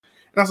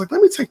And I was like,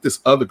 let me take this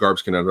other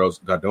garbage can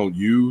that I don't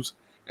use,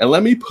 and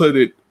let me put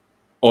it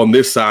on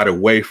this side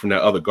away from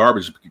that other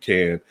garbage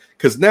can.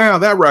 Because now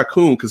that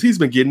raccoon, because he's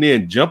been getting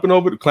in, jumping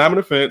over, climbing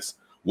the fence,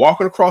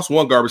 walking across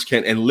one garbage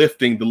can and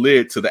lifting the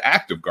lid to the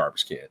active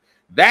garbage can.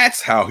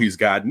 That's how he's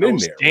gotten in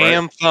there.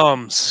 Damn right?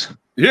 Thumbs.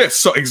 Yes,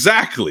 so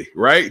exactly,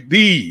 right?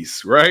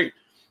 These, right?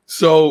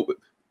 So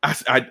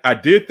I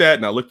did that,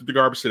 and I looked at the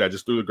garbage can. I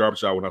just threw the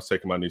garbage out when I was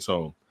taking my niece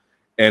home.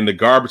 And the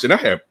garbage, and I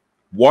had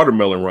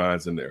watermelon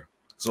rinds in there.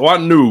 So I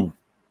knew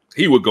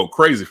he would go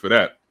crazy for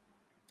that.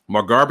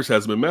 My garbage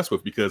hasn't been messed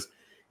with because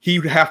he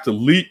would have to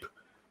leap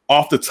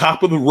off the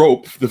top of the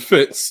rope, the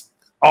fence,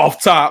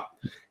 off top.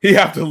 He'll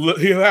have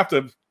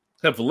to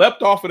have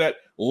leapt off of that,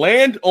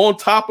 land on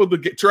top of the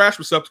trash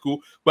receptacle.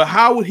 But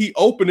how would he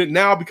open it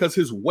now because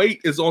his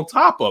weight is on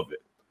top of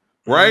it,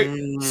 right?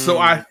 So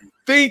I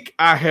think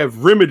I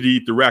have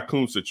remedied the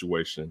raccoon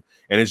situation.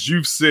 And as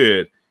you've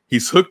said,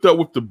 he's hooked up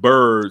with the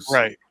birds.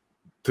 Right.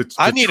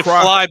 I need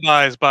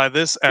flybys by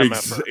this member.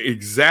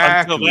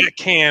 Exactly. Until that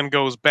can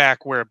goes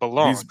back where it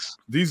belongs.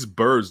 These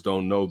birds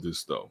don't know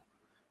this, though.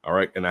 All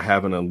right. And I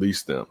haven't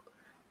unleashed them.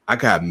 I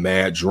got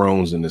mad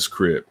drones in this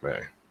crib,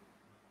 man.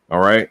 All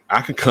right.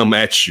 I can come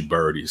at you,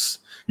 birdies.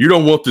 You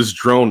don't want this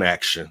drone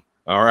action.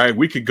 All right.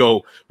 We can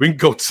go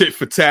tit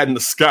for tat in the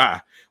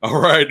sky.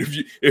 All right.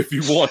 If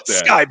you want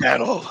that. Sky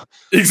battle.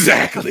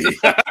 Exactly.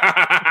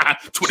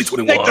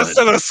 2021. Take us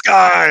to the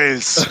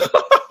skies.